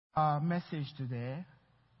message today,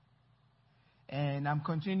 and I'm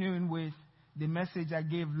continuing with the message I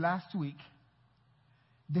gave last week.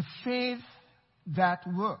 The faith that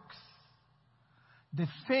works. The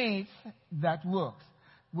faith that works.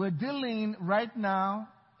 We're dealing right now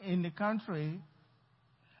in the country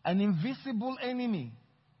an invisible enemy.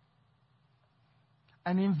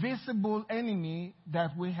 An invisible enemy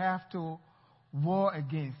that we have to war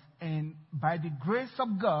against. And by the grace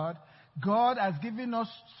of God, God has given us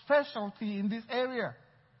specialty in this area.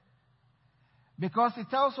 Because He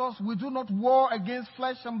tells us we do not war against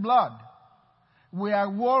flesh and blood. We are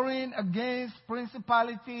warring against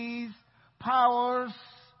principalities, powers,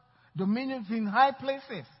 dominions in high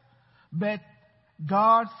places. But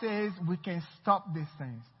God says we can stop these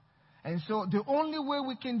things. And so the only way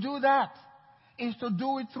we can do that is to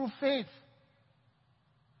do it through faith.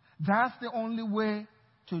 That's the only way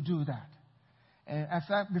to do that. And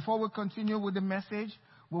before we continue with the message,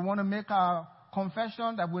 we want to make our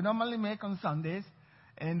confession that we normally make on Sundays.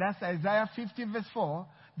 And that's Isaiah 50 verse 4.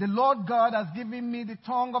 The Lord God has given me the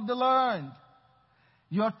tongue of the learned.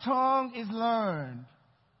 Your tongue is learned.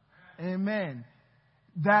 Amen.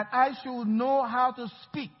 That I should know how to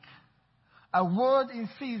speak a word in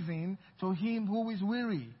season to him who is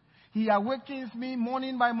weary. He awakens me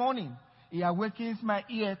morning by morning. He awakens my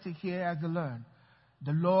ear to hear as to learn.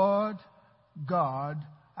 The Lord God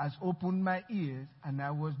has opened my ears, and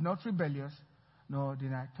I was not rebellious, nor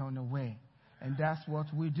did I turn away. And that's what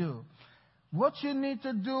we do. What you need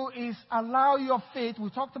to do is allow your faith, we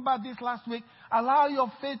talked about this last week, allow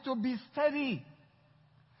your faith to be steady.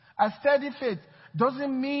 A steady faith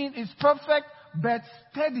doesn't mean it's perfect, but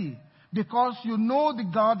steady, because you know the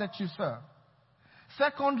God that you serve.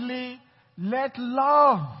 Secondly, let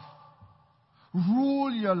love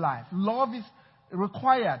rule your life. Love is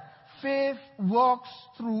required. Faith works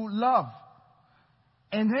through love.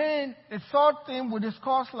 And then the third thing we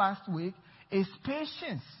discussed last week is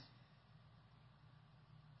patience.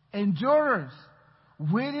 Endurance.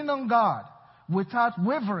 Waiting on God without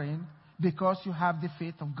wavering because you have the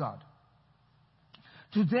faith of God.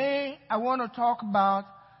 Today, I want to talk about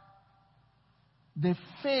the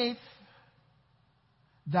faith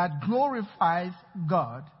that glorifies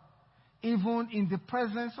God even in the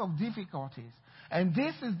presence of difficulties. And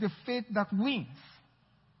this is the faith that wins.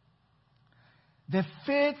 The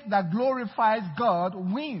faith that glorifies God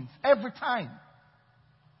wins every time.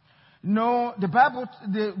 No, the Bible,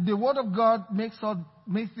 the Word of God makes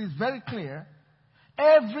this very clear.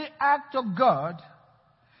 Every act of God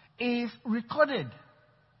is recorded,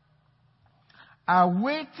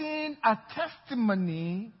 awaiting a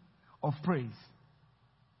testimony of praise.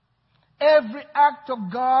 Every act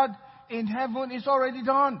of God in heaven is already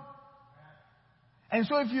done. And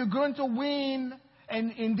so if you're going to win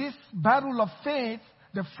and in this battle of faith,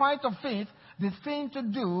 the fight of faith, the thing to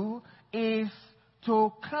do is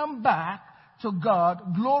to come back to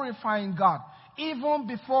God, glorifying God. Even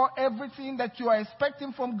before everything that you are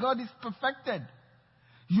expecting from God is perfected,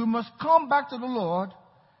 you must come back to the Lord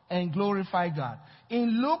and glorify God.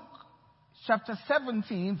 In Luke chapter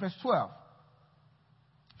 17, verse 12,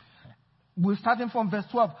 we're starting from verse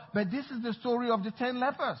 12, but this is the story of the 10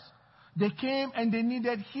 lepers. They came and they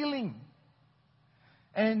needed healing.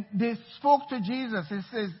 And they spoke to Jesus. It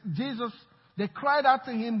says, they cried out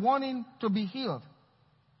to him wanting to be healed.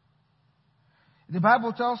 The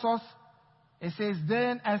Bible tells us, it says,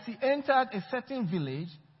 then as he entered a certain village,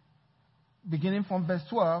 beginning from verse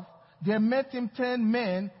 12, there met him 10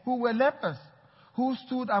 men who were lepers, who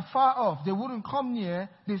stood afar off. They wouldn't come near.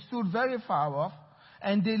 They stood very far off.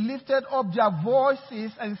 And they lifted up their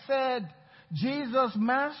voices and said, Jesus,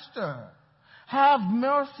 Master, have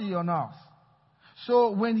mercy on us.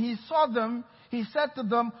 So when he saw them, he said to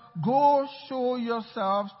them, go show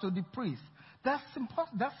yourselves to the priest. That's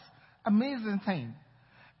important. That's amazing thing.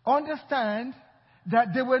 Understand that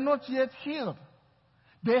they were not yet healed.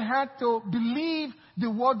 They had to believe the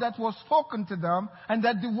word that was spoken to them and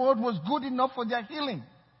that the word was good enough for their healing.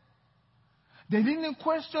 They didn't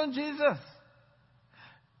question Jesus.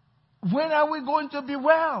 When are we going to be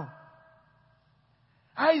well?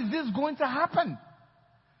 How is this going to happen?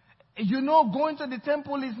 You know, going to the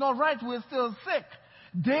temple is not right. We're still sick.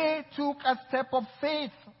 They took a step of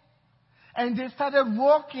faith and they started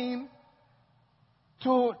walking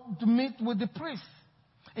to meet with the priest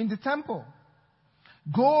in the temple.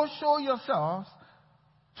 Go show yourselves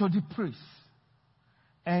to the priest.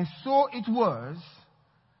 And so it was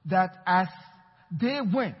that as they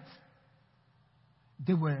went,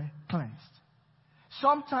 they were cleansed.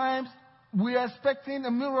 Sometimes we are expecting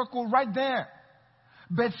a miracle right there.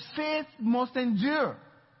 But faith must endure.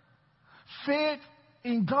 Faith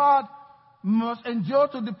in God must endure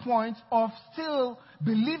to the point of still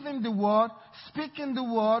believing the word, speaking the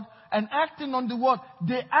word, and acting on the word.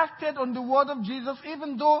 They acted on the word of Jesus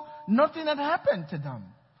even though nothing had happened to them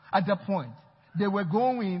at that point. They were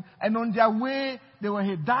going, and on their way, they were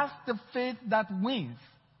here. That's the faith that wins.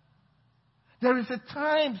 There is a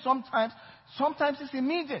time, sometimes it's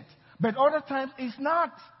immediate, but other times it's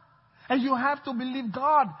not. And you have to believe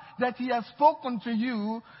God that He has spoken to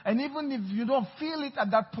you, and even if you don't feel it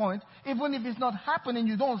at that point, even if it's not happening,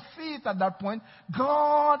 you don't see it at that point,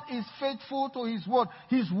 God is faithful to His word.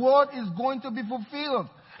 His word is going to be fulfilled.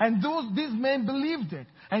 And these men believed it.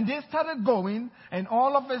 And they started going, and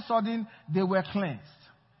all of a sudden, they were cleansed.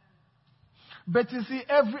 But you see,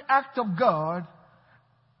 every act of God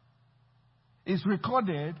is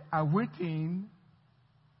recorded awaiting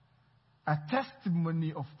a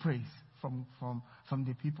testimony of praise from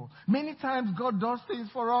the people. Many times God does things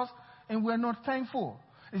for us, and we're not thankful.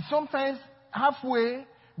 And sometimes, halfway,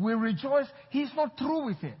 we rejoice. He's not through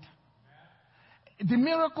with it. The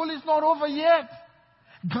miracle is not over yet.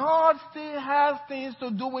 God still has things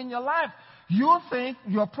to do in your life. You think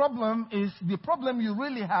your problem is the problem you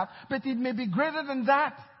really have, but it may be greater than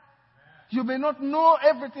that. You may not know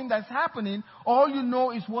everything that's happening. All you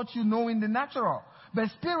know is what you know in the natural. But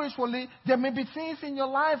spiritually, there may be things in your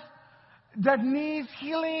life that needs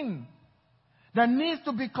healing, that needs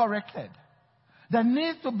to be corrected, that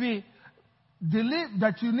needs to be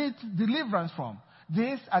that you need deliverance from.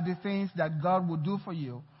 These are the things that God will do for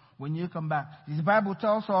you when you come back. The Bible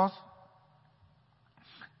tells us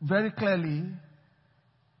very clearly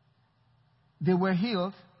they were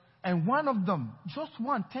healed, and one of them, just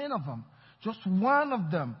one, 10 of them, just one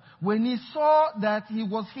of them, when he saw that he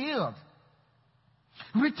was healed,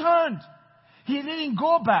 returned. He didn't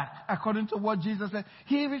go back according to what Jesus said.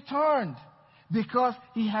 He returned because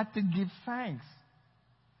he had to give thanks.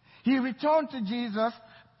 He returned to Jesus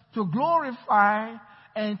to glorify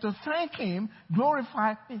and to thank Him.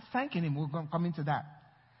 Thanking Him. We're going to come into that.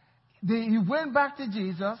 He went back to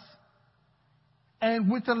Jesus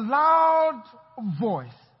and with a loud voice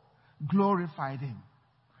glorified Him.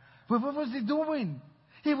 But what was he doing?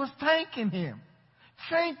 He was thanking Him.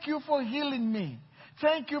 Thank you for healing me.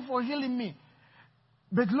 Thank you for healing me.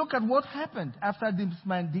 But look at what happened after this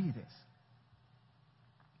man did this.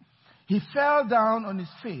 He fell down on his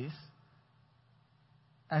face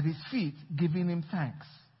at his feet, giving Him thanks.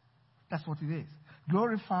 That's what it is.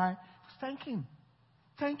 Glorify, thank Him.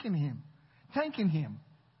 Thanking Him. Thanking Him.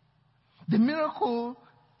 The miracle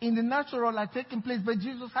in the natural had taken place, but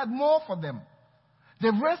Jesus had more for them.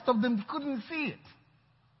 The rest of them couldn't see it.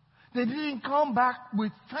 They didn't come back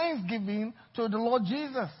with thanksgiving to the Lord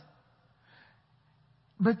Jesus.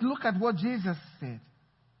 But look at what Jesus said.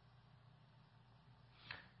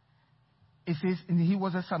 It says, and he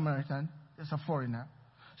was a Samaritan, as a foreigner.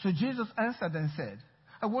 So Jesus answered and said,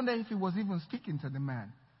 I wonder if He was even speaking to the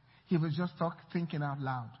man. He was just thinking out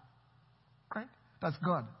loud. Right? That's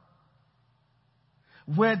God.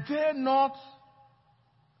 Were there not,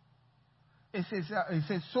 it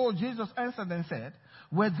says, so Jesus answered and said,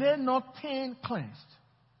 were there not 10 cleansed?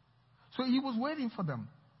 So He was waiting for them.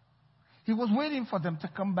 He was waiting for them to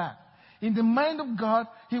come back. In the mind of God,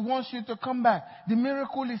 He wants you to come back. The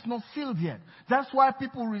miracle is not sealed yet. That's why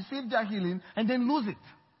people receive their healing and then lose it.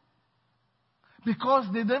 Because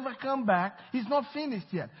they never come back. It's not finished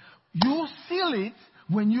yet. You seal it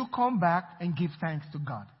when you come back and give thanks to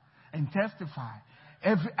God and testify.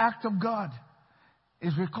 Every act of God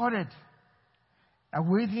is recorded,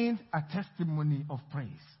 awaiting a testimony of praise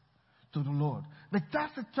to the Lord. But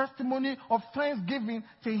that's a testimony of thanksgiving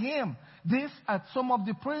to Him. These are some of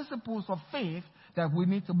the principles of faith that we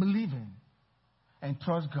need to believe in and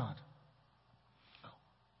trust God.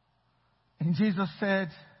 And Jesus said,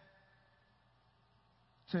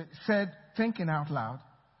 thinking out loud,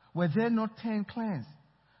 were there not 10 cleansed?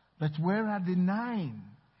 But where are the 9?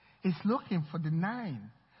 He's looking for the 9.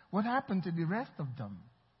 What happened to the rest of them?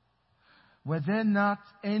 Were there not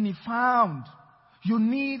any found? You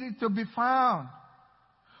needed to be found.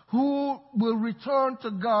 Who will return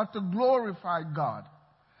to God to glorify God?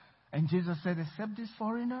 And Jesus said, except this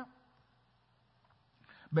foreigner.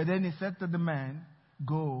 But then He said to the man,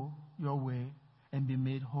 go your way and be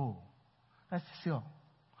made whole. That's seal.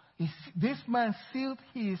 This man sealed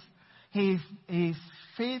his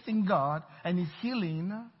faith in God and his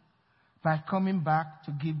healing by coming back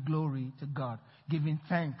to give glory to God, giving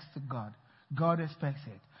thanks to God. God expects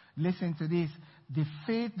it. Listen to this. The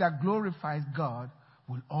faith that glorifies God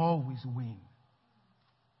will always win.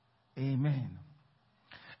 Amen.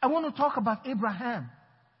 I want to talk about Abraham.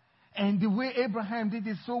 And the way Abraham did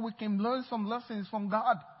it, so we can learn some lessons from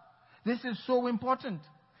God. This is so important.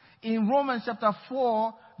 In Romans chapter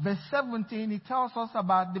 4, verse 17, it tells us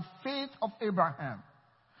about the faith of Abraham.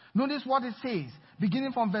 Notice what it says,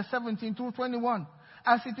 beginning from verse 17 through 21.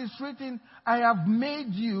 As it is written, I have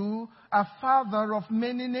made you a father of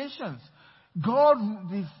many nations. God,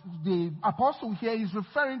 the apostle here is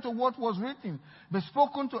referring to what was written, but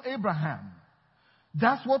spoken to Abraham.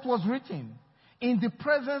 That's what was written. In the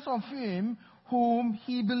presence of him whom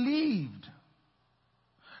he believed.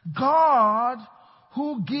 God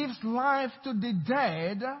who gives life to the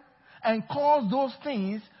dead and calls those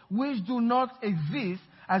things which do not exist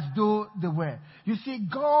as though they were. You see,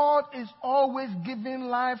 God is always giving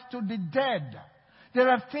life to the dead. There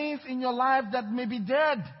are things in your life that may be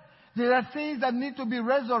dead. There are things that need to be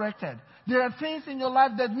resurrected. There are things in your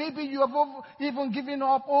life that maybe you have even given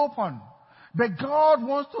up hope on. But God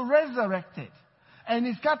wants to resurrect it. And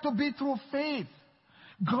it's got to be through faith.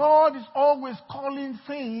 God is always calling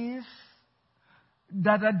things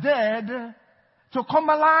that are dead to come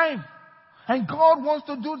alive. And God wants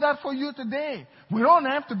to do that for you today. We don't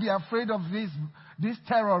have to be afraid of this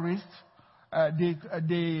terrorist,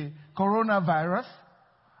 the coronavirus.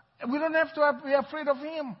 We don't have to be afraid of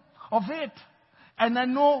it. And I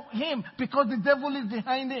know him because the devil is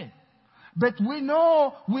behind it. But we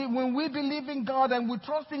know when we believe in God and we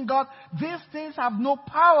trust in God, these things have no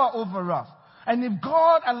power over us. And if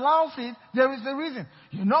God allows it, there is a reason.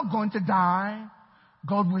 You're not going to die.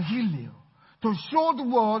 God will heal you. To show the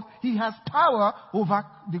world he has power over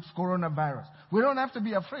this coronavirus. We don't have to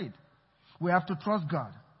be afraid. We have to trust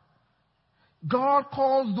God. God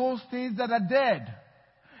calls those things that are dead.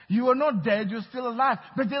 You are not dead, you're still alive.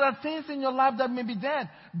 But there are things in your life that may be dead.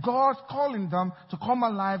 God's calling them to come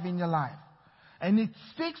alive in your life. And it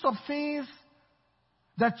speaks of things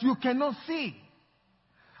that you cannot see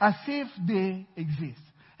as if they exist.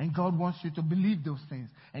 And God wants you to believe those things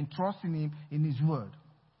and trust in him, in his word.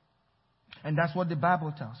 And that's what the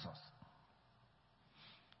Bible tells us.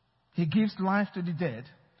 He gives life to the dead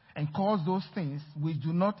and calls those things which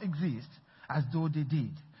do not exist as though they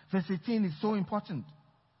did. Verse 18 is so important.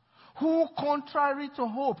 Who, contrary to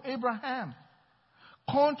hope, Abraham,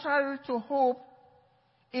 contrary to hope,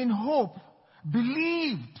 in hope,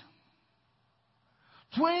 believed.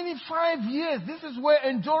 25 years. This is where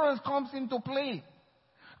endurance comes into play.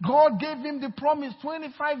 God gave him the promise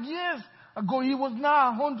 25 years ago. He was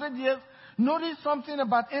now 100 years. Notice something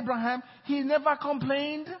about Abraham. He never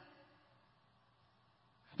complained.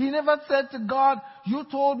 He never said to God, you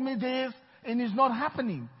told me this and it's not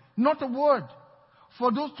happening. Not a word.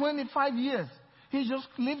 For those 25 years, he just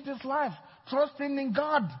lived his life trusting in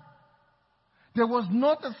God. There was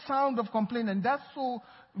not a sound of complaint. And that's so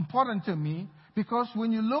important to me because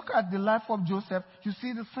when you look at the life of Joseph, you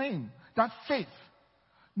see the same. That faith.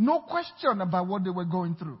 No question about what they were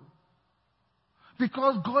going through.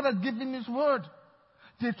 Because God had given his word.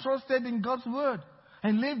 They trusted in God's word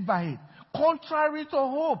and lived by it. Contrary to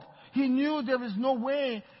hope, he knew there is no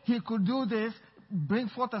way he could do this, bring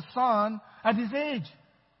forth a son at his age.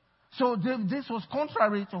 So this was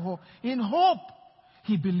contrary to hope. In hope,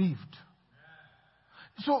 he believed.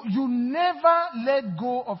 So you never let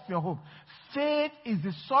go of your hope. Faith is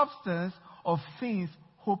the substance of things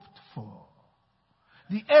hoped for.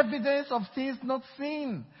 The evidence of things not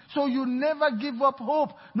seen. So you never give up hope,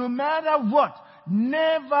 no matter what.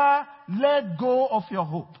 Never let go of your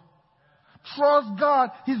hope. Trust God,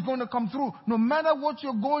 he's going to come through. No matter what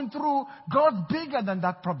you're going through, God's bigger than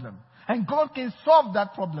that problem. And God can solve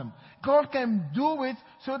that problem. God can do it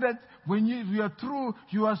so that when you are through,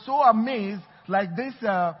 you are so amazed, like this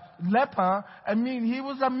leper. I mean, he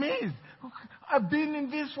was amazed. I've been in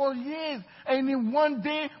this for years. And in one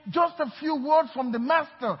day, just a few words from the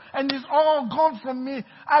master, and it's all gone from me.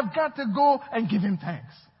 I've got to go and give him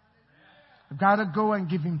thanks. I've got to go and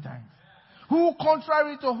give him thanks. Who,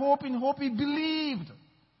 contrary to hope, in hope he believed.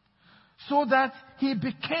 So that he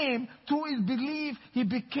became, through his belief, he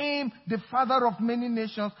became the father of many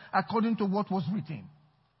nations according to what was written.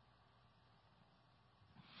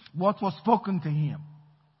 What was spoken to him.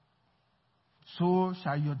 So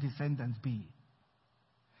shall your descendants be.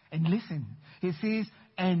 And listen, he says,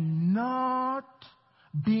 and not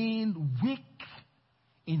being weak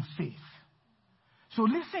in faith. So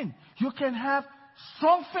listen, you can have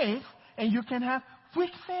strong faith and you can have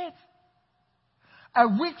weak faith. A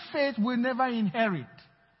weak faith will never inherit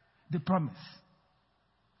the promise.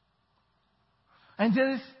 And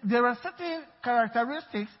there are certain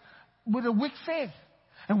characteristics with a weak faith.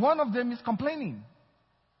 And one of them is complaining.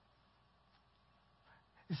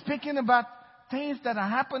 Speaking about things that are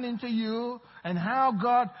happening to you and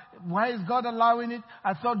why is God allowing it?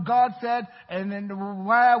 I thought God said, and then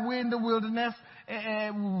why are we in the wilderness?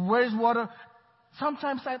 Where's water?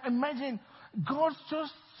 Sometimes I imagine God's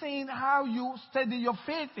just saying how you steady your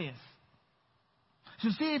faith is.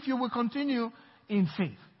 To see if you will continue in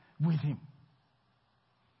faith with Him.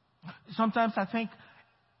 Sometimes I think,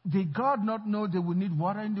 did God not know they would need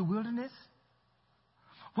water in the wilderness?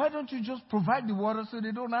 Why don't you just provide the water so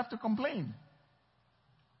they don't have to complain?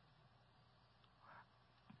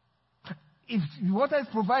 If water is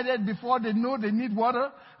provided before they know they need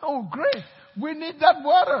water, oh great, we need that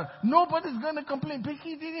water. Nobody's going to complain. But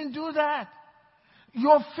He didn't do that.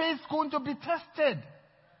 Your faith's going to be tested.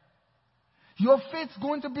 Your faith's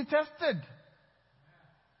going to be tested.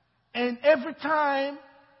 And every time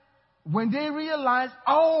when they realize,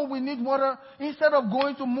 oh, we need water, instead of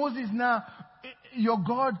going to Moses now, your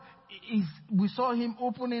God we saw Him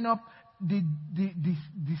opening up the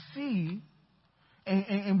sea,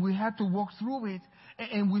 and we had to walk through it,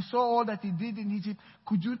 and we saw all that He did in Egypt.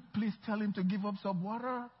 Could you please tell Him to give up some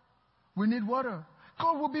water? We need water.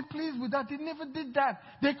 God will be pleased with that. He never did that.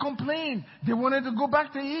 They complained. They wanted to go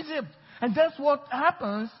back to Egypt. And that's what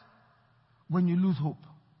happens when you lose hope.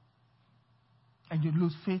 And you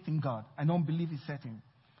lose faith in God. And unbelief is setting.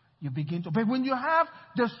 You begin to. But when you have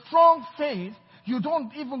the strong faith, you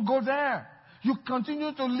don't even go there. You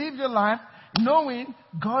continue to live your life knowing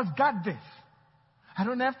God's got this. I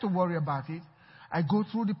don't have to worry about it. I go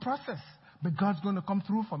through the process. But God's going to come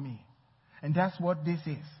through for me. And that's what this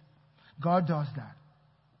is. God does that.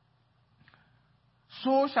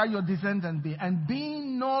 So shall your descendants be. And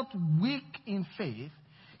being not weak in faith,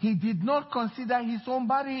 he did not consider his own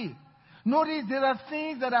body. Notice there are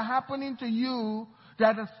things that are happening to you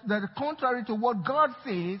that are contrary to what God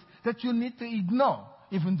says that you need to ignore,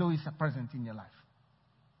 even though it's present in your life.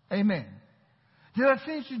 Amen. There are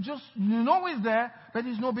things you know is there, but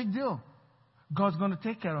it's no big deal. God's going to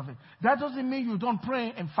take care of it. That doesn't mean you don't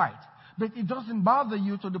pray and fight. But it doesn't bother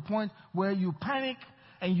you to the point where you panic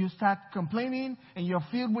and you start complaining and you're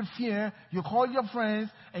filled with fear. You call your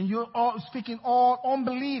friends and you're all speaking all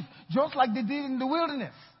unbelief, just like they did in the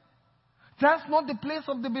wilderness. That's not the place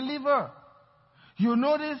of the believer. You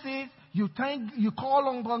notice it, you call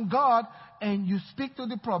on God and you speak to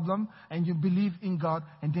the problem and you believe in God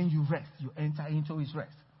and then you rest. You enter into his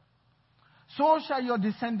rest. So shall your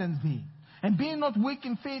descendants be. And being not weak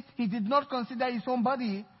in faith, he did not consider his own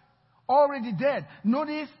body already dead.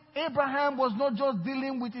 Notice, Abraham was not just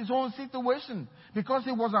dealing with his own situation because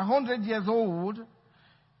he was 100 years old,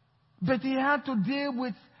 but he had to deal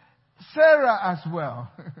with Sarah as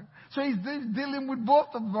well. So he's dealing with both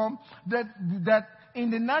of them, that in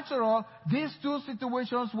the natural, these two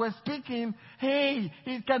situations were speaking, hey,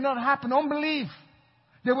 it cannot happen, unbelief.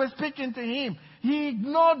 They were speaking to him. He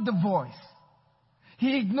ignored the voice.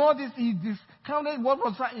 He ignored this. He discounted what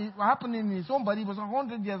was happening in his own body. He was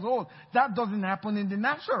 100 years old. That doesn't happen in the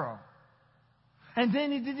natural. And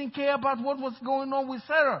then he didn't care about what was going on with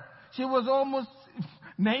Sarah. She was almost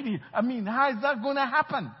 90. How is that going to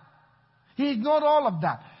happen? He ignored all of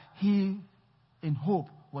that. He, in hope,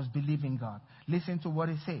 was believing God. Listen to what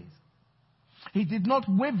he says. He did not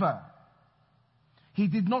waver. He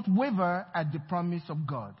did not waver at the promise of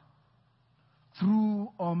God through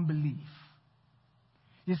unbelief.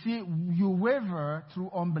 You see, you waver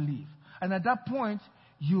through unbelief. And at that point,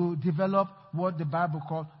 you develop what the Bible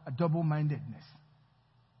calls a double-mindedness.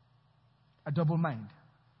 A double mind.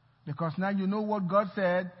 Because now you know what God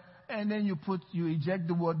said, and then you eject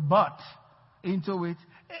the word but into it.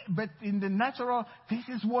 But in the natural, this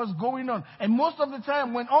is what's going on. And most of the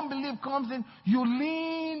time, when unbelief comes in, you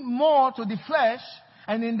lean more to the flesh,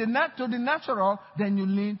 and to the natural, than you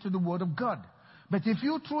lean to the word of God. But if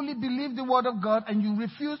you truly believe the word of God and you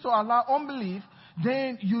refuse to allow unbelief,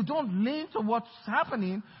 then you don't lean to what's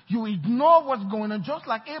happening. You ignore what's going on. Just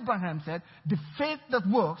like Abraham said, the faith that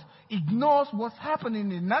works ignores what's happening in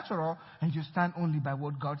the natural, and you stand only by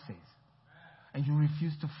what God says. And you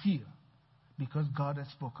refuse to fear because God has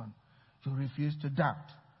spoken. You refuse to doubt.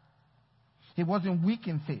 He wasn't weak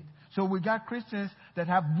in faith. So we got Christians that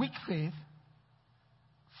have weak faith,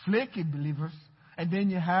 flaky believers, and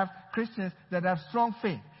then you have Christians that have strong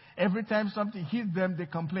faith. Every time something hits them, they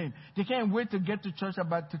complain. They can't wait to get to church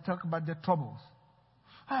to talk about their troubles.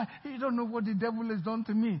 You don't know what the devil has done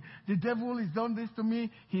to me. The devil has done this to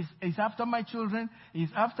me. He's after my children. He's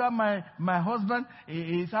after my husband.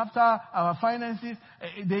 He's after our finances.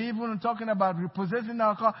 They're even talking about repossessing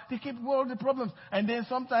our car. They keep all the problems. And then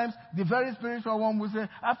sometimes the very spiritual one will say,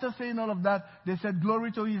 after saying all of that, they said,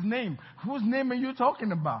 glory to his name. Whose name are you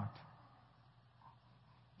talking about?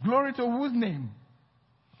 Glory to whose name?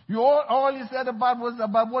 All you said about was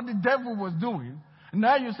about what the devil was doing.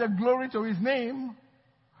 Now you said glory to his name.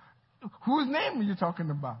 Whose name are you talking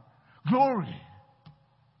about? Glory.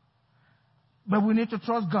 But we need to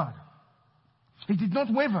trust God. He did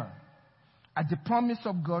not waver at the promise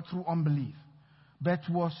of God through unbelief, but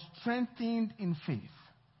was strengthened in faith,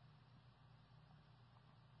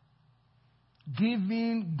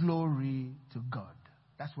 giving glory to God.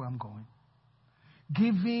 That's where I'm going.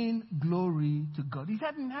 Giving glory to God. It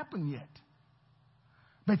hadn't happened yet.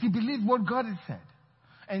 But he believed what God had said.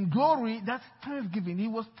 And glory, that's thanksgiving. He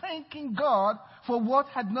was thanking God for what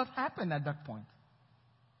had not happened at that point.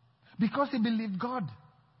 Because he believed God.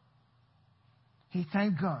 He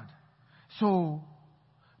thanked God. So,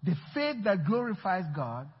 the faith that glorifies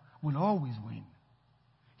God will always win.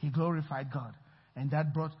 He glorified God. And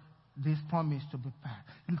that brought this promise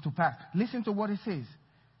to pass. Listen to what he says.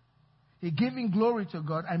 He giving glory to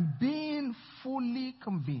God and being fully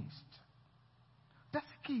convinced. That's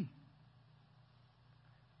the key.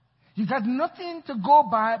 You got nothing to go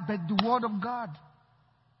by but the word of God.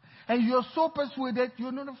 And you're so persuaded,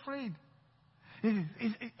 you're not afraid.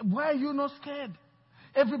 Why are you not scared?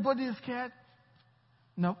 Everybody is scared.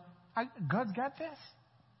 No, God's got this.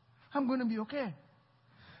 I'm going to be okay.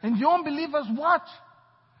 And the unbelievers watch.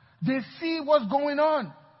 They see what's going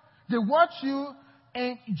on. They watch you,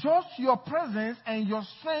 and just your presence and your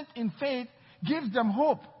strength in faith gives them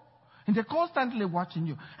hope. And they're constantly watching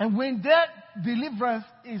you. And when that deliverance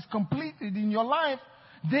is completed in your life,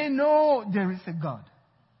 they know there is a God.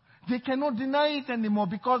 They cannot deny it anymore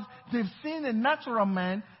because they've seen a natural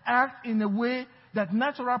man act in a way that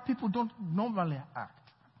natural people don't normally act.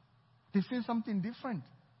 They've seen something different.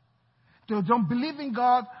 They don't believe in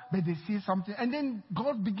God, but they see something. And then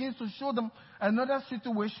God begins to show them another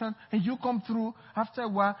situation, and you come through. After a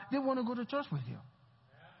while, they want to go to church with you.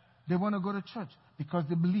 They want to go to church because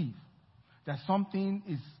they believe that something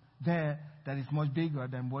is there that is much bigger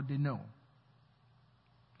than what they know.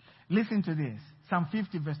 Listen to this. Psalm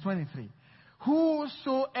 50, verse 23.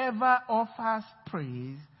 Whosoever offers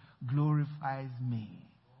praise glorifies me.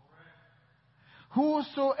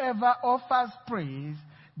 Whosoever offers praise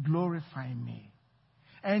glorify me.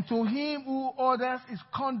 And to him who orders his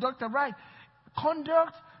conduct aright.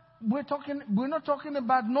 Conduct, we're not talking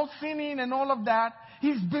about not sinning and all of that.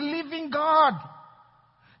 He's believing God.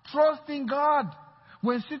 Trusting God.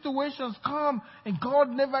 When situations come and God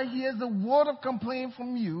never hears a word of complaint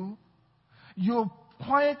from you, you're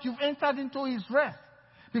quiet, you've entered into his rest.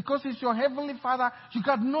 Because it's your heavenly Father, you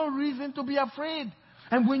got no reason to be afraid.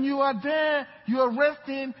 And when you are there, you're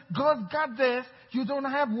resting, God's got this, you don't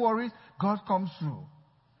have worries, God comes through.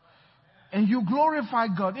 And you glorify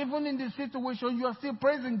God. Even in this situation, you are still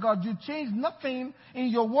praising God. You change nothing in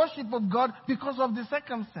your worship of God because of the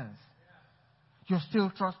circumstance. You're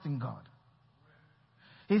still trusting God.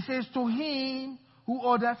 He says, to him who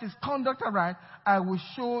orders his conduct aright, I will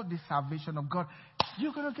show the salvation of God.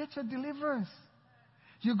 You're going to get your deliverance.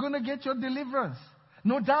 You're going to get your deliverance.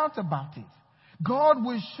 No doubt about it. God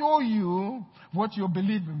will show you what you're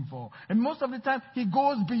believing for. And most of the time, he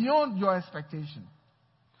goes beyond your expectation.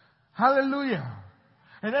 Hallelujah.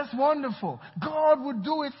 And that's wonderful. God will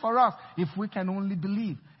do it for us if we can only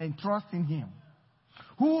believe and trust in him.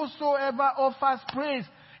 Whosoever offers praise,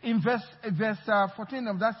 in verse 14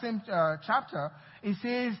 of that same chapter, it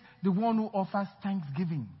says, the one who offers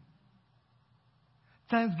thanksgiving.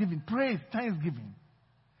 Thanksgiving. Praise, thanksgiving.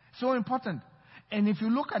 So important. And if you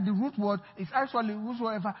look at the root word, it's actually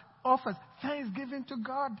whosoever offers thanksgiving to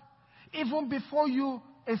God. Even before you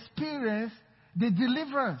experience the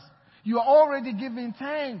deliverance, you are already giving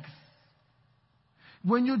thanks.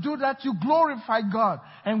 When you do that, you glorify God.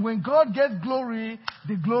 And when God gets glory,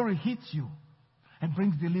 the glory hits you and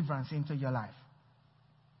brings deliverance into your life.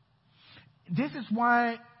 This is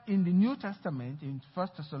why in the New Testament, in 1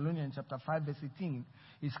 Thessalonians chapter 5, verse 18,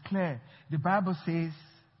 it's clear. The Bible says,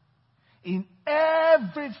 in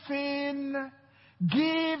everything,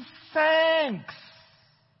 give thanks.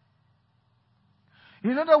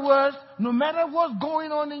 In other words, no matter what's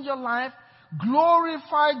going on in your life,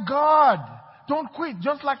 glorify God. Don't quit,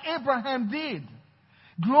 just like Abraham did.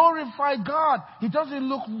 Glorify God. It doesn't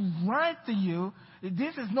look right to you.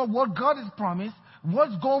 This is not what God has promised.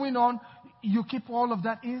 What's going on, you keep all of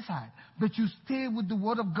that inside. But you stay with the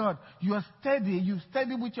word of God. You are steady. You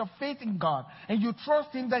steady with your faith in God. And you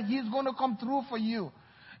trust him that he's going to come through for you.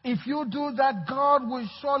 If you do that, God will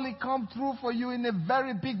surely come through for you in a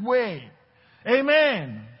very big way.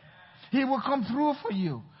 Amen. He will come through for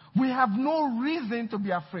you. We have no reason to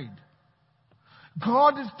be afraid.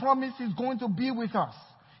 God has promised he's going to be with us.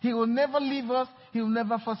 He will never leave us. He will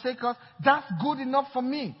never forsake us. That's good enough for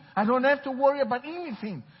me. I don't have to worry about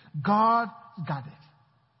anything. God got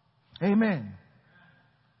it. Amen.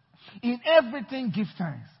 In everything, give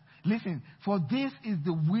thanks. Listen, for this is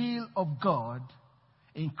the will of God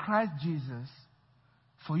in Christ Jesus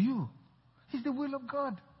for you. It's the will of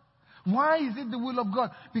God. Why is it the will of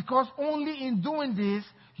God? Because only in doing this,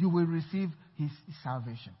 you will receive His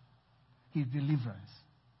salvation, His deliverance.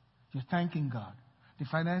 You're thanking God. The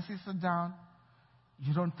finances are down.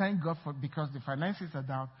 You don't thank God because the finances are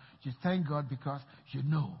down. You thank God because you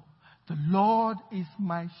know the Lord is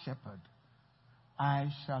my shepherd.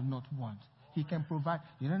 I shall not want. He can provide.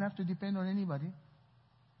 You don't have to depend on anybody.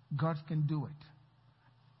 God can do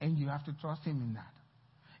it. And you have to trust Him in that.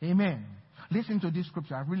 Amen. Listen to this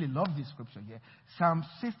scripture. I really love this scripture here. Psalm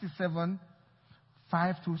 67,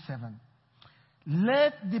 5-7.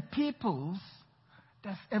 Let the peoples,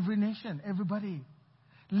 that's every nation, everybody.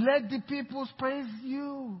 Let the peoples praise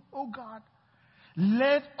you, oh God.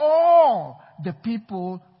 Let all the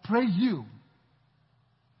people praise you.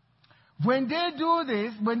 When they do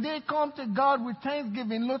this, when they come to God with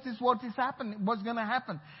thanksgiving, notice what is happening, what's going to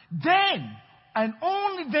happen. Then, and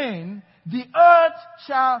only then, the earth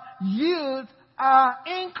shall yield our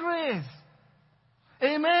increase.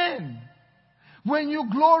 Amen. When you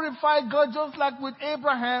glorify God, just like with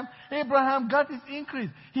Abraham, Abraham got his increase.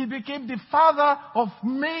 He became the father of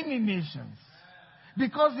many nations.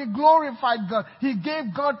 Because he glorified God. He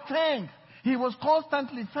gave God thanks. He was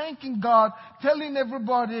constantly thanking God, telling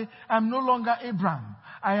everybody, I'm no longer Abraham.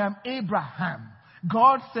 I am Abraham.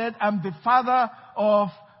 God said, I'm the father of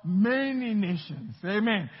many nations.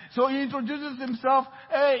 Amen. So he introduces himself.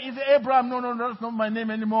 Hey, it's Abraham. No, that's not my name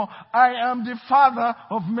anymore. I am the father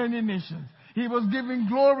of many nations. He was giving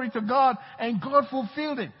glory to God, and God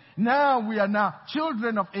fulfilled it. Now we are now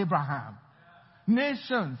children of Abraham.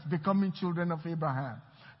 Nations becoming children of Abraham.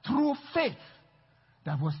 Through faith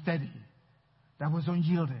that was steady, that was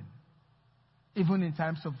unyielding. Even in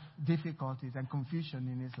times of difficulties and confusion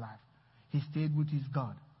in his life, he stayed with his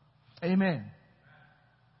God. Amen.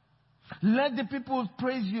 Let the people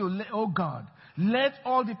praise you, oh God. Let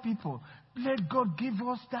all the people, let God give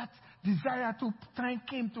us that desire to thank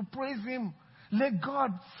Him, to praise Him. Let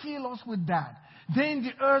God fill us with that. Then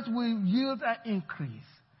the earth will yield an increase.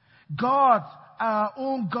 God, our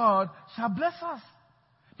own God, shall bless us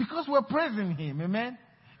because we're praising Him. Amen.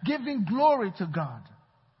 Giving glory to God.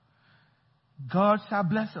 God shall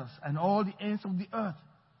bless us, and all the ends of the earth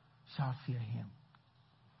shall fear Him.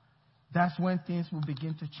 That's when things will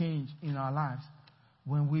begin to change in our lives,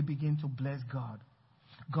 when we begin to bless God.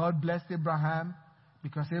 God blessed Abraham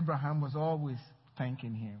because Abraham was always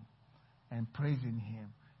thanking Him and praising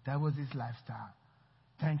Him. That was his lifestyle.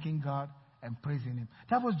 Thanking God and praising Him.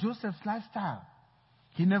 That was Joseph's lifestyle.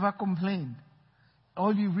 He never complained.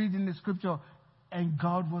 All you read in the scripture, and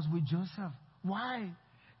God was with Joseph. Why?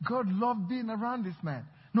 God loved being around this man.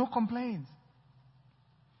 No complaints.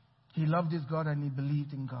 He loved his God and he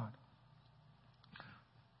believed in God.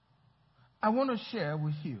 I want to share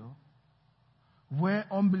with you where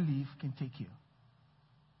unbelief can take you.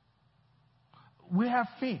 We have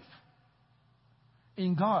faith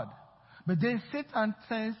in God, but then Satan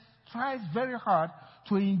tries very hard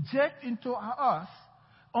to inject into us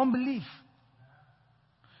unbelief,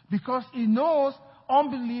 because he knows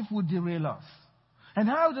unbelief will derail us. And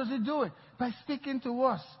how does he do it? By speaking to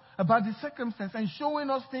us about the circumstance and showing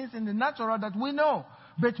us things in the natural that we know,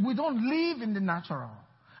 but we don't live in the natural.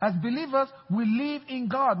 As believers, we live in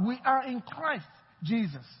God. We are in Christ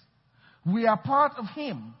Jesus. We are part of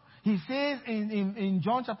Him. He says in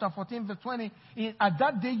John chapter 14, verse 20, at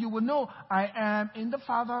that day you will know I am in the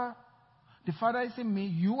Father. The Father is in me.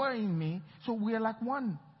 You are in me. So we are like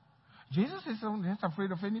one. Jesus is not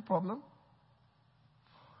afraid of any problem.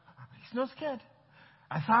 He's not scared.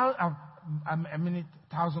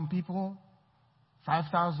 1,000 people,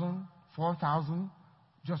 5,000, 4,000,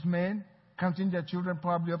 just men, counting their children,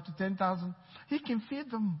 probably up to 10,000. He can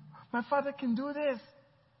feed them. My Father can do this.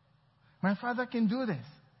 My Father can do this.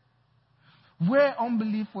 Where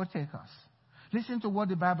unbelief will take us. Listen to what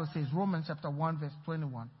the Bible says, Romans chapter 1, verse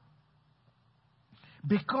 21.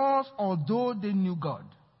 Because although they knew God,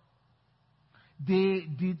 we're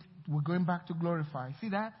going back to glorify. See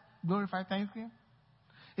that? Glorify, thank Him.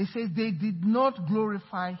 It says they did not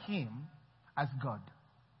glorify Him as God.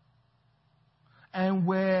 And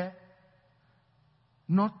were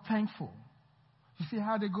not thankful. You see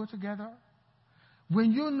how they go together?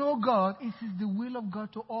 When you know God, it is the will of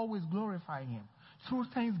God to always glorify Him through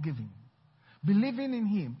thanksgiving, believing in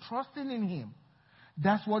Him, trusting in Him.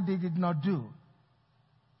 That's what they did not do.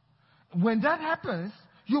 When that happens,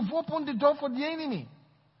 You've opened the door for the enemy.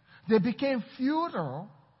 They became futile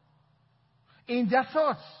in their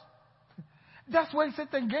thoughts. That's why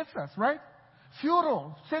Satan gets us, right?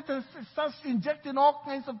 Futile. Satan starts injecting all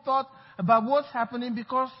kinds of thoughts about what's happening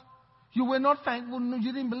because you were not thankful,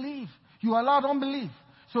 you didn't believe. You allowed unbelief.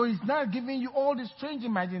 So he's now giving you all these strange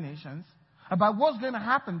imaginations about what's going to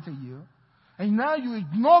happen to you. And now you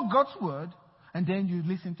ignore God's word, and then you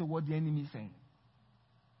listen to what the enemy is saying.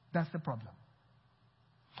 That's the problem.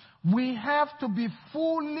 We have to be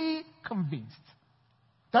fully convinced.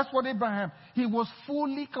 That's what Abraham, he was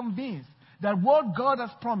fully convinced that what God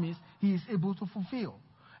has promised, he is able to fulfill.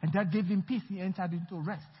 And that gave him peace. He entered into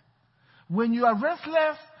rest. When you are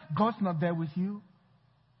restless, God's not there with you.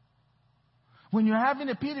 When you're having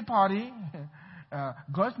a pity party,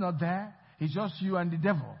 God's not there. It's just you and the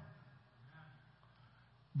devil.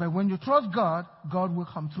 But when you trust God, God will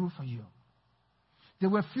come through for you. They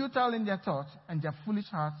were futile in their thoughts, and their foolish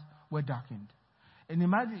hearts were darkened. And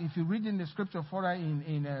imagine, if you read in the scripture further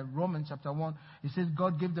in Romans chapter 1, it says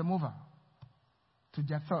God gave them over to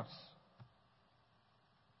their thoughts.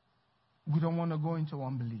 We don't want to go into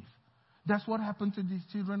unbelief. That's what happened to these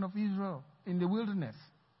children of Israel in the wilderness.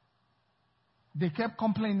 They kept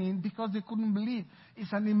complaining because they couldn't believe.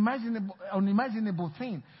 It's an unimaginable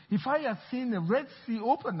thing. If I had seen the Red Sea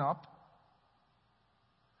open up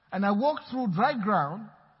and I walked through dry ground,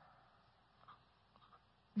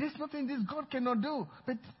 there's nothing this God cannot do.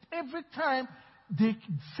 But every time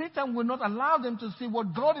Satan will not allow them to see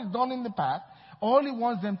what God has done in the past. All he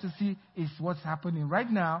wants them to see is what's happening right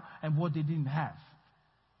now and what they didn't have.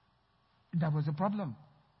 That was the problem.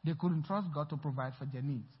 They couldn't trust God to provide for their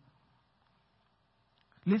needs.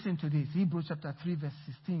 Listen to this. Hebrews chapter 3 verse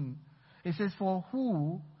 16. It says, for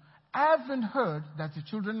who, having heard that the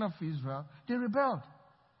children of Israel, they rebelled.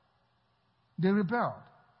 They rebelled.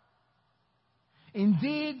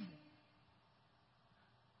 Indeed,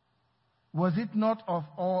 was it not of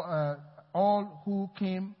all who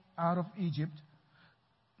came out of Egypt,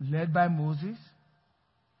 led by Moses?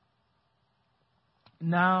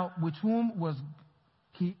 Now, with whom was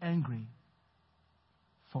he angry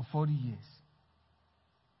for 40 years?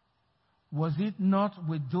 Was it not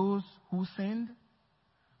with those who sinned,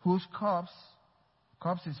 whose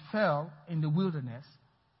corpses fell in the wilderness?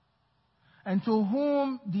 And to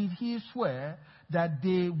whom did he swear that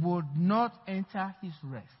they would not enter his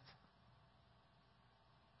rest?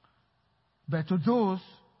 But to those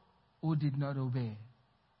who did not obey.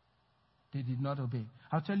 They did not obey.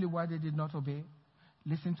 I'll tell you why they did not obey.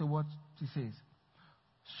 Listen to what he says.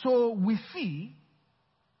 So we see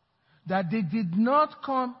that they did not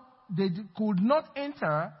come, could not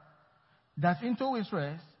enter that into his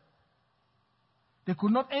rest. They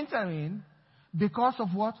could not enter in because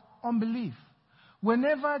of what? Unbelief.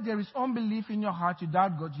 Whenever there is unbelief in your heart, you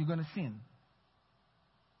doubt God, you're going to sin.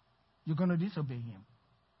 You're going to disobey him.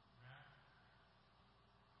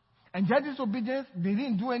 And their disobedience, they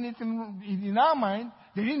didn't do anything wrong. In our mind,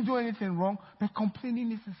 they didn't do anything wrong, but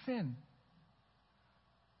complaining is a sin.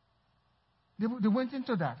 They went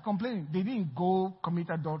into that, complaining. They didn't go commit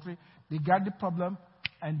adultery. They got the problem,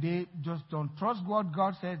 and they just don't trust what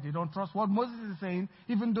God says. They don't trust what Moses is saying.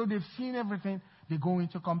 Even though they've seen everything, they go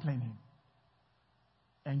into complaining.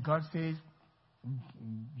 And God says,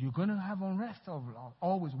 you're going to have unrest,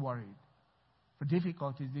 always worried for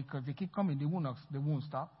difficulties because they keep coming. They won't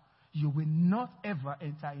stop. You will not ever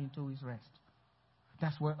enter into his rest.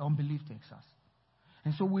 That's where unbelief takes us.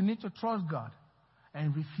 And so we need to trust God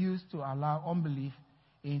and refuse to allow unbelief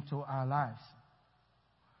into our lives.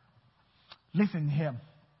 Listen here.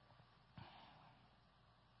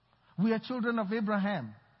 We are children of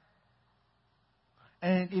Abraham.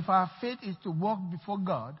 And if our faith is to walk before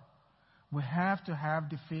God, we have to have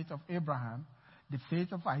the faith of Abraham, the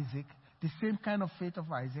faith of Isaac, the same kind of faith of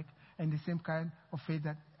Isaac, and the same kind of faith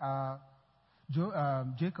that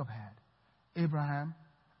Jacob had. Abraham,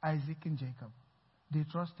 Isaac, and Jacob. They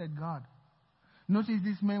trusted God. Notice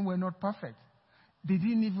these men were not perfect. They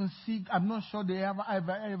didn't even see, I'm not sure they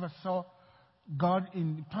ever saw God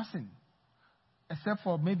in person. Except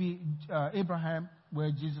for maybe Abraham, where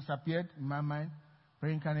Jesus appeared, in my mind,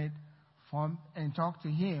 reincarnate form, and talked to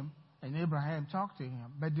him, and Abraham talked to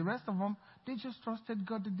him. But the rest of them, they just trusted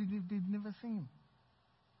God. They'd never seen him.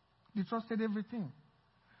 They trusted everything.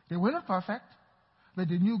 They were not perfect, but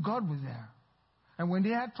they knew God was there. And when they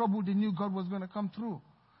had trouble, they knew God was going to come through.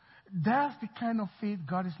 That's the kind of faith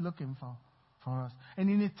God is looking for us. And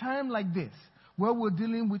in a time like this, where we're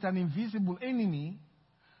dealing with an invisible enemy,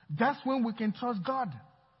 that's when we can trust God.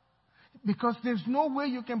 Because there's no way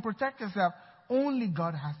you can protect yourself. Only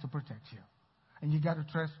God has to protect you. And you got to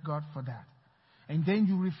trust God for that. And then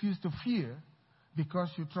you refuse to fear because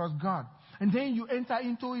you trust God. And then you enter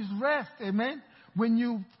into His rest. Amen? When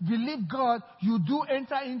you believe God, you do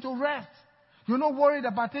enter into rest. You're not worried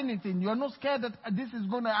about anything. You're not scared that this is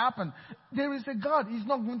going to happen. There is a God. He's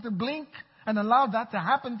not going to blink and allow that to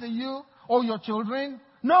happen to you or your children.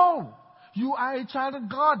 No. You are a child of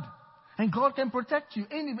God. And God can protect you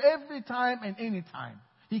every time and any time.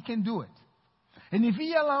 He can do it. And if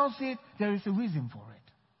He allows it, there is a reason for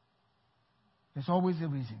it. There's always a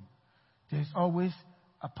reason. There's always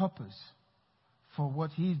a purpose for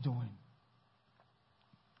what He's doing.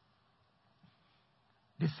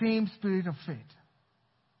 The same spirit of faith.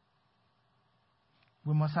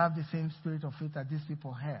 We must have the same spirit of faith that these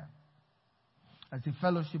people have as the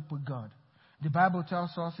fellowship with God. The Bible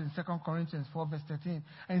tells us in 2 Corinthians 4 verse 13,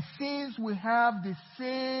 and since we have the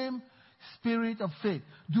same spirit of faith,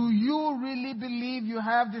 do you really believe you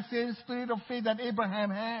have the same spirit of faith that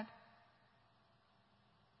Abraham had?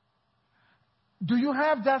 Do you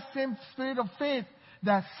have that same spirit of faith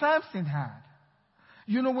that Samson had?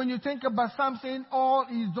 You know, when you think about Samson,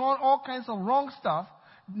 he's done all kinds of wrong stuff.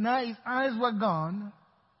 Now his eyes were gone.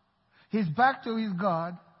 He's back to his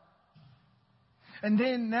God. And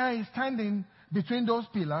then now he's standing between those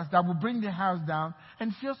pillars that will bring the house down.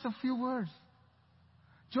 And just a few words.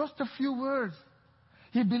 Just a few words.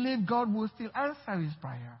 He believed God would still answer his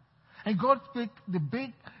prayer. And God picked the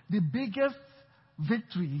biggest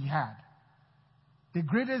victory he had. The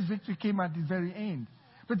greatest victory came at the very end.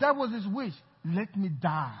 But that was his wish. Let me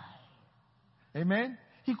die. Amen?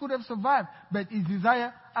 He could have survived. But his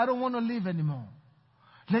desire, I don't want to live anymore.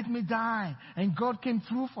 Let me die. And God came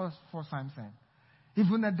through for Samson.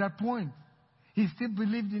 Even at that point, he still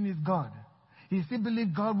believed in his God. He still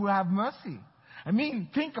believed God will have mercy. I mean,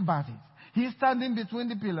 think about it. He's standing between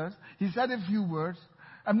the pillars. He said a few words.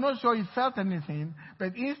 I'm not sure he felt anything,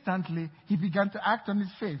 but instantly he began to act on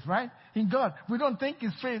his faith, right? In God. We don't think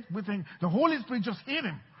his faith. We think the Holy Spirit just hit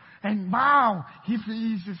him. And wow, he's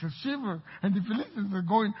just a shiver. And the Philistines are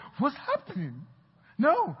going, what's happening?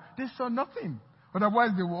 No, they saw nothing.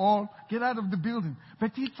 Otherwise they will all get out of the building.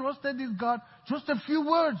 But he trusted his God, just a few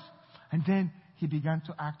words. And then he began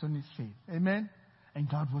to act on his faith. Amen? And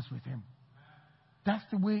God was with him. That's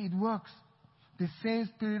the way it works. The same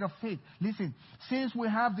spirit of faith. Listen, since we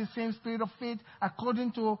have the same spirit of faith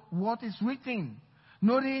according to what is written.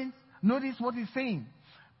 Notice what he's saying.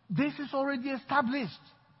 This is already established.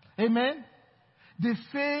 Amen? The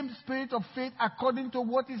same spirit of faith according to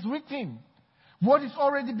what is written. What is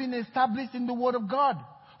already been established in the Word of God.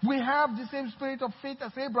 We have the same spirit of faith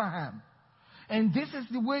as Abraham. And this is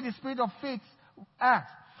the way the spirit of faith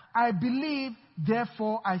acts. I believe,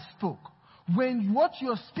 therefore I spoke. When what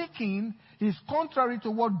you're speaking is contrary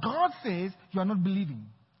to what God says, you are not believing.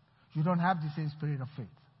 You don't have the same spirit of faith.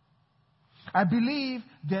 I believe,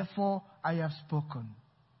 therefore I have spoken.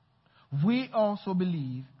 We also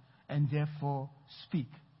believe and therefore speak.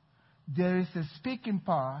 There is a speaking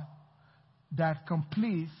part that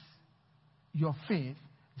completes your faith.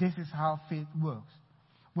 This is how faith works.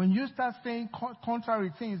 When you start saying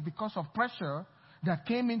contrary things because of pressure that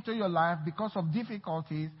came into your life, because of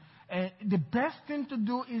difficulties, the best thing to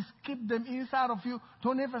do is keep them inside of you.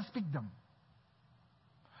 Don't ever speak them.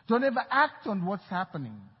 Don't ever act on what's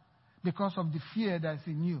happening because of the fear that's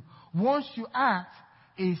in you. Once you act,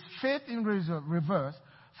 is faith in reverse.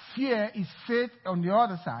 Fear is faith on the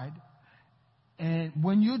other side. And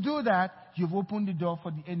when you do that, you've opened the door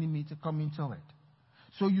for the enemy to come into it.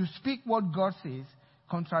 So you speak what God says,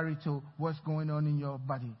 contrary to what's going on in your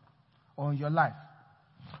body or in your life.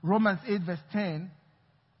 Romans 8 verse 10,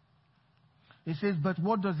 it says, but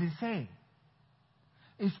what does it say?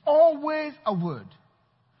 It's always a word.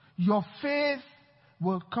 Your faith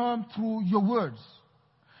will come through your words.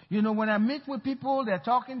 You know, when I meet with people, they're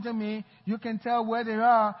talking to me, you can tell where they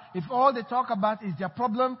are. If all they talk about is their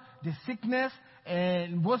problem, the sickness,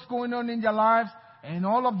 and what's going on in their lives, and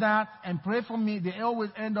all of that, and pray for me, they always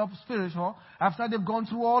end up spiritual. After they've gone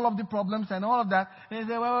through all of the problems and all of that, they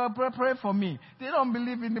say, well, pray for me. They don't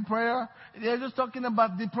believe in the prayer. They're just talking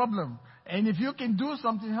about the problem. And if you can do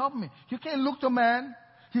something, help me. You can't look to man.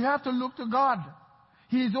 You have to look to God.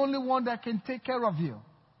 He is the only one that can take care of you.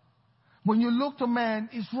 When you look to man,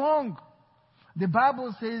 it's wrong. The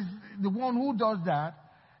Bible says the one who does that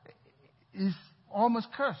is almost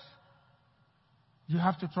cursed. You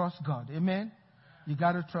have to trust God. Amen? You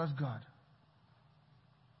got to trust God.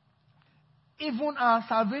 Even our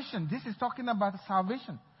salvation. This is talking about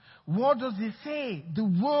salvation. What does it say? The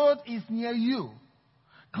word is near you.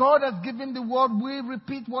 God has given the word. We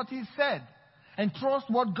repeat what he said and trust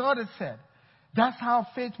what God has said. That's how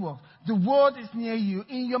faith works. The word is near you,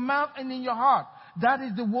 in your mouth and in your heart. That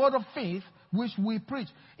is the word of faith which we preach.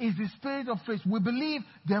 It's the spirit of faith. We believe,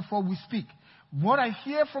 therefore we speak. What I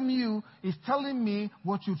hear from you is telling me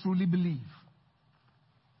what you truly believe.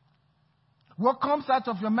 What comes out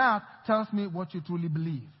of your mouth tells me what you truly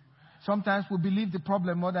believe. Sometimes we believe the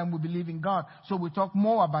problem more than we believe in God. So we talk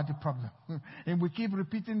more about the problem. And we keep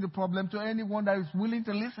repeating the problem to anyone that is willing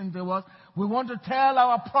to listen to us. We want to tell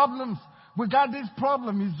our problems. We got this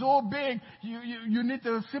problem. It's so big. You need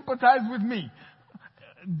to sympathize with me.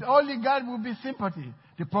 All you got will be sympathy.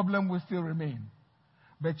 The problem will still remain.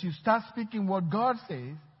 But you start speaking what God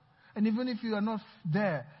says. And even if you are not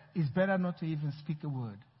there, it's better not to even speak a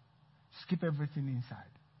word. Keep everything inside.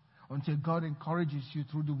 Until God encourages you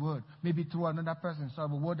through the word. Maybe through another person. So a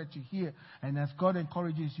word that you hear. And as God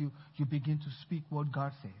encourages you, you begin to speak what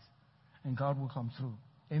God says. And God will come through.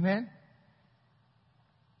 Amen?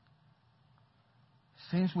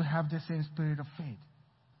 Since we have the same spirit of faith.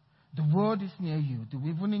 The word is near you.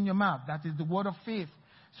 Even in your mouth. That is the word of faith.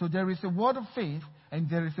 So there is a word of faith. And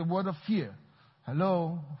there is a word of fear.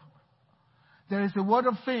 Hello? There is a word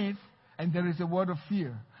of faith. And there is a word of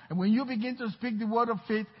fear. And when you begin to speak the word of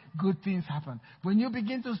faith, good things happen. When you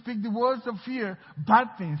begin to speak the words of fear, bad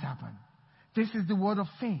things happen. This is the word of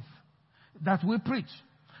faith that we preach.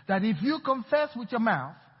 That if you confess with your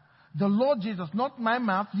mouth, the Lord Jesus, not my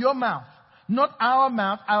mouth, your mouth, not our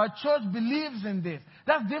mouth, our church believes in this.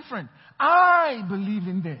 That's different. I believe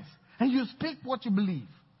in this. And you speak what you believe.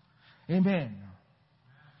 Amen.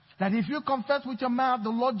 That if you confess with your mouth the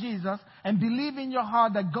Lord Jesus and believe in your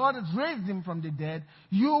heart that God has raised him from the dead,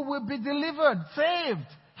 you will be delivered, saved,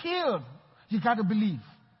 healed. You got to believe.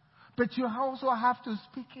 But you also have to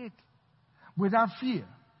speak it without fear.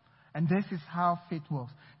 And this is how faith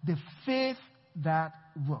works. The faith that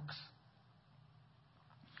works.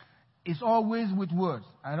 It's always with words.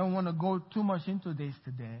 I don't want to go too much into this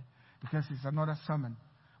today because it's another sermon.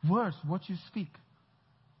 Words, what you speak.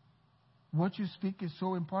 What you speak is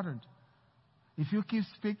so important. If you keep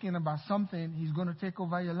speaking about something, he's going to take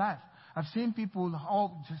over your life. I've seen people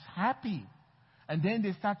all just happy. And then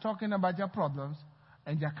they start talking about their problems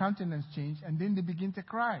and their countenance change and then they begin to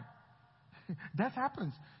cry. That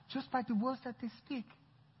happens just by the words that they speak.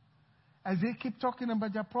 As they keep talking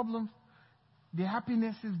about their problems, the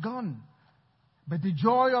happiness is gone. But the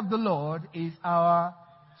joy of the Lord is our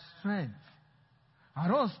strength. I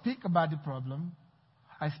don't speak about the problem.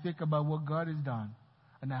 I speak about what God has done.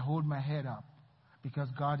 And I hold my head up because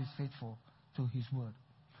God is faithful to his word.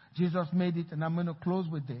 Jesus made it, and I'm going to close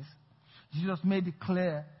with this. Jesus made it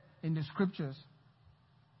clear in the scriptures.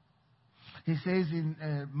 He says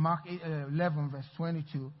in Mark 11, verse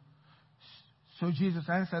 22, so Jesus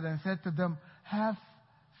answered and said to them, have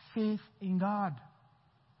faith in God.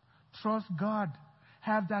 Trust God.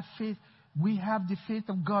 Have that faith. We have the faith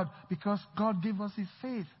of God because God gave us his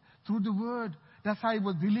faith through the word. That's how it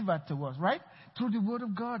was delivered to us, right? Through the word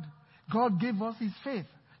of God. God gave us his faith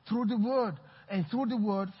through the word. And through the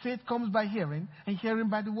word, faith comes by hearing, and hearing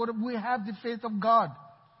by the word. We have the faith of God.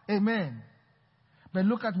 Amen. But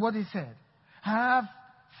look at what he said. Have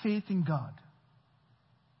faith in God.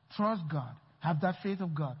 Trust God. Have that faith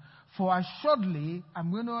of God. For assuredly,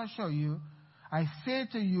 I'm going to assure you, I say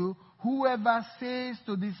to you, whoever says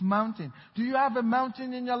to this mountain, do you have a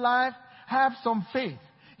mountain in your life? Have some faith.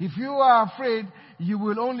 If you are afraid, you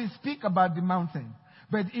will only speak about the mountain.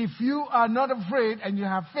 But if you are not afraid and you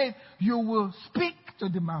have faith, you will speak to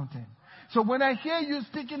the mountain. So when I hear you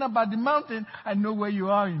speaking about the mountain, I know where you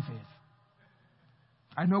are in faith.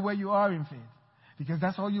 I know where you are in faith. Because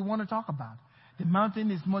that's all you want to talk about. The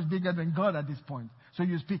mountain is much bigger than God at this point. So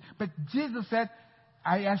you speak. But Jesus said,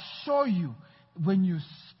 I assure you, when you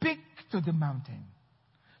speak to the mountain.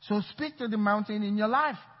 So speak to the mountain in your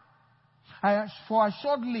life. For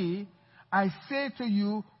assuredly, I say to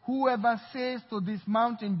you, whoever says to this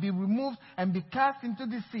mountain, be removed and be cast into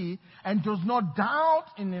the sea, and does not doubt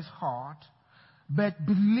in his heart, but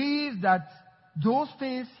believes that those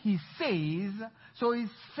things he says, so his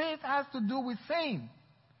faith has to do with saying.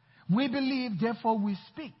 We believe, therefore we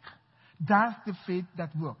speak. That's the faith that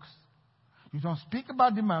works. You don't speak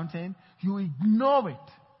about the mountain, you ignore it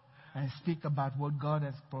and speak about what God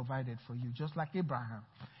has provided for you, just like Abraham.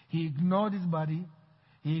 He ignored his body.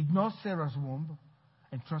 He ignored Sarah's womb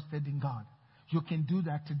and trusted in God. You can do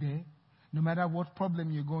that today. No matter what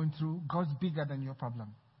problem you're going through, God's bigger than your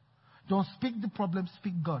problem. Don't speak the problem,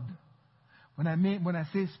 speak God. When I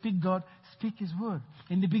say speak God, speak his word.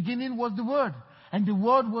 In the beginning was the word. And the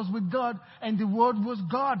word was with God. And the word was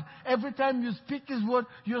God. Every time you speak his word,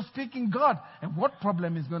 you're speaking God. And what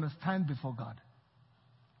problem is going to stand before God?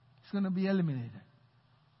 going to be eliminated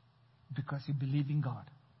because you believe in God.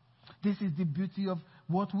 This is the beauty of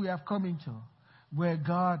what we have come into, where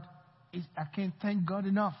God is, I can't thank God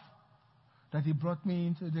enough that He brought me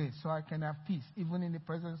into this so I can have peace. Even in the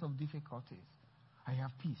presence of difficulties, I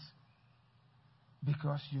have peace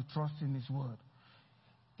because you trust in His word.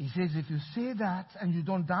 He says if you say that and you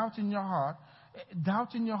don't doubt in your heart, doubt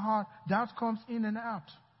comes in and out.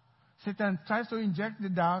 Satan tries to inject the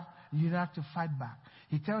doubt, you have to fight back.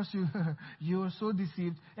 He tells you, you are so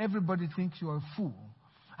deceived, everybody thinks you are a fool.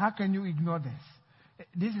 How can you ignore this?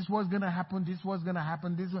 This is what's going to happen, this is what's going to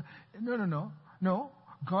happen. No.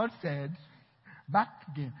 God said, back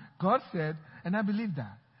again. God said, and I believe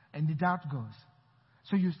that. And the doubt goes.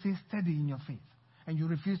 So you stay steady in your faith, and you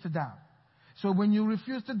refuse to doubt. So when you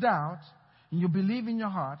refuse to doubt, and you believe in your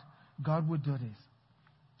heart, God will do this.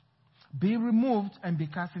 Be removed and be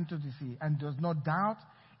cast into the sea, and does not doubt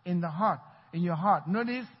in the heart, in your heart.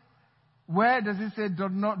 Notice, where does it say do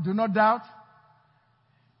not doubt?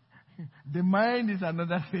 The mind is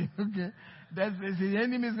another thing, okay? That's the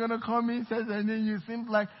enemy is going to come in, says, and then you seem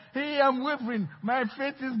like, hey, I'm wavering. My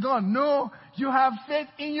faith is gone. No, you have faith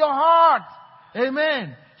in your heart.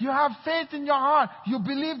 Amen. You have faith in your heart. You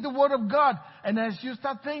believe the word of God. And as you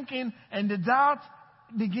start thinking and the doubt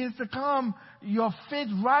begins to come, your faith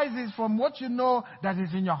rises from what you know that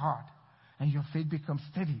is in your heart. And your faith becomes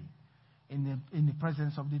steady in the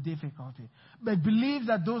presence of the difficulty. But believe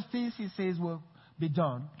that those things He says will be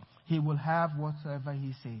done. He will have whatsoever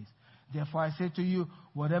He says. Therefore I say to you,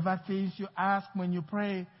 whatever things you ask when you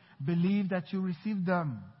pray, believe that you receive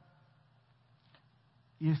them.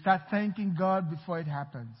 You start thanking God before it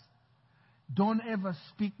happens. Don't ever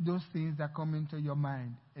speak those things that come into your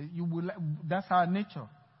mind. That's our nature.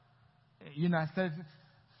 I said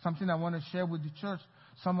something I want to share with the church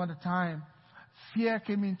some other time. Fear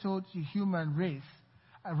came into the human race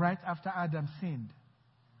right after Adam sinned.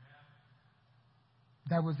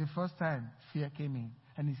 That was the first time fear came in.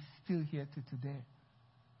 And it's still here to today.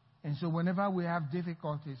 And so whenever we have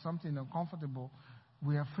difficulty, something uncomfortable,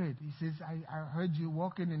 we're afraid. He says, I heard you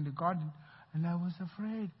walking in the garden, and I was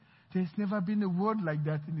afraid. There's never been a word like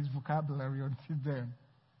that in his vocabulary until then.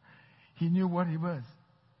 He knew what he was.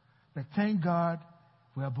 But thank God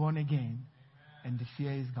we are born again, and the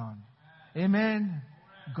fear is gone. Amen.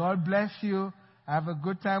 God bless you. Have a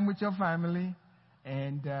good time with your family,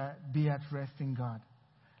 and be at rest in God.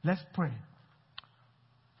 Let's pray.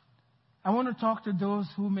 I want to talk to those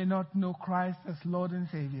who may not know Christ as Lord and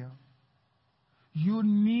Savior. You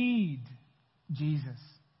need Jesus,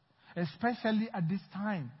 especially at this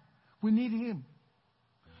time. We need Him.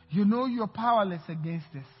 You know you're powerless against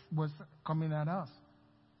this, what's coming at us.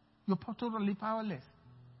 You're totally powerless.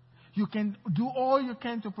 You can do all you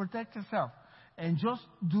can to protect yourself. And just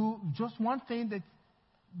do one thing that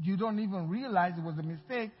you don't even realize it was a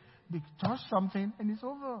mistake. Touch something and it's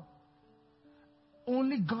over.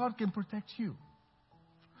 Only God can protect you.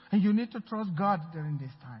 And you need to trust God during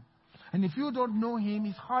this time. And if you don't know Him,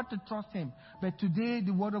 it's hard to trust Him. But today,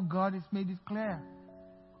 the Word of God has made it clear.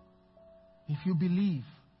 If you believe,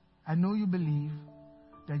 I know you believe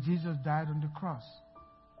that Jesus died on the cross.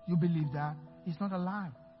 You believe that. It's not a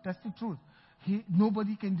lie. That's the truth.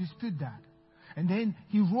 Nobody can dispute that. And then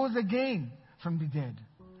He rose again from the dead.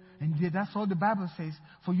 And that's all the Bible says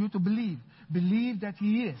for you to believe. Believe that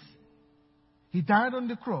He is. He died on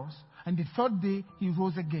the cross, and the third day He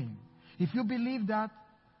rose again. If you believe that,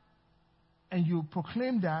 and you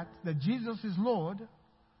proclaim that Jesus is Lord,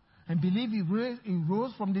 and believe He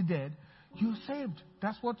rose from the dead, you're saved.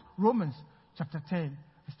 That's what Romans chapter 10,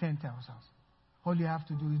 verse 10 tells us. All you have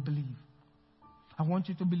to do is believe. I want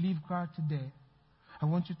you to believe God today. I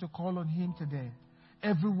want you to call on Him today.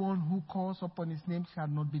 Everyone who calls upon His name shall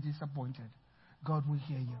not be disappointed. God will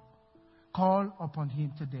hear you. Call upon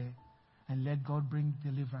Him today and let God bring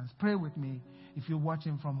deliverance. Pray with me. If you're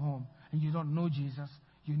watching from home and you don't know Jesus,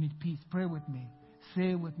 you need peace. Pray with me.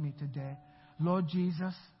 Say with me today, Lord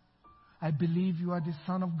Jesus, I believe you are the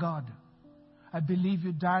Son of God. I believe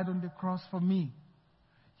you died on the cross for me.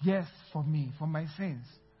 Yes, for me, for my sins.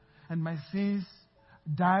 And my sins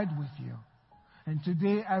died with you. And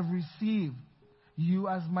today I receive you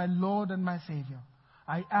as my Lord and my Savior.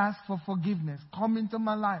 I ask for forgiveness. Come into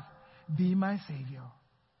my life. Be my Savior.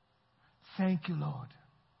 Thank you, Lord.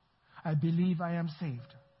 I believe I am saved.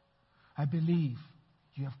 I believe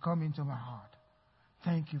you have come into my heart.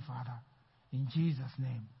 Thank you, Father. In Jesus'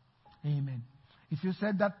 name, amen. If you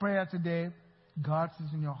said that prayer today, God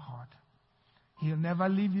is in your heart. He'll never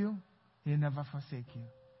leave you. He'll never forsake you.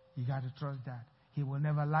 You got to trust that. He will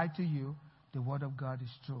never lie to you. The Word of God is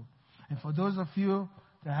true. And for those of you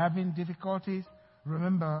that are having difficulties,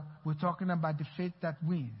 Remember, we're talking about the faith that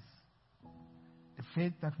wins, the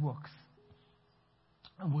faith that works,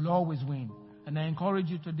 and will always win. And I encourage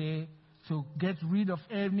you today to get rid of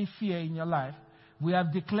any fear in your life. We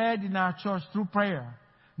have declared in our church through prayer,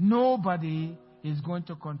 nobody is going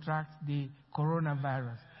to contract the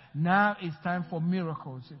coronavirus. Now it's time for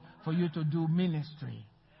miracles, for you to do ministry,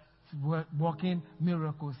 working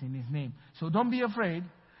miracles in His name. So don't be afraid.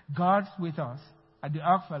 God's with us at the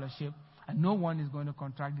Ark Fellowship, and no one is going to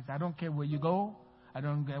contract this. I don't care where you go. I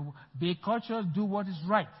don't care. Be cautious. Do what is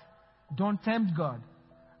right. Don't tempt God.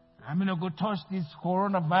 I'm going to go touch this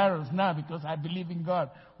coronavirus now because I believe in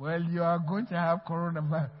God. Well, you are going to have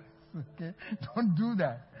coronavirus. Okay? Don't do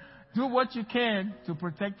that. Do what you can to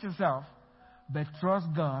protect yourself, but trust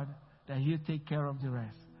God that He'll take care of the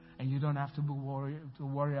rest. And you don't have to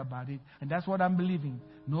worry about it. And that's what I'm believing.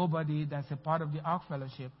 Nobody that's a part of the Ark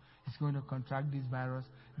Fellowship is going to contract this virus.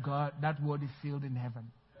 God, that word is sealed in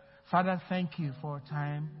heaven. Father, thank you for a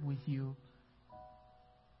time with you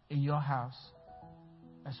in your house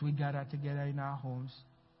as we gather together in our homes.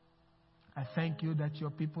 I thank you that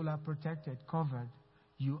your people are protected, covered.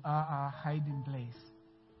 You are our hiding place.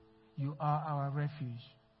 You are our refuge.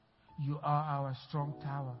 You are our strong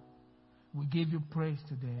tower. We give you praise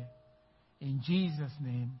today. In Jesus'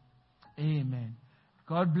 name, amen.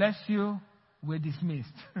 God bless you. We're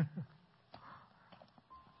dismissed.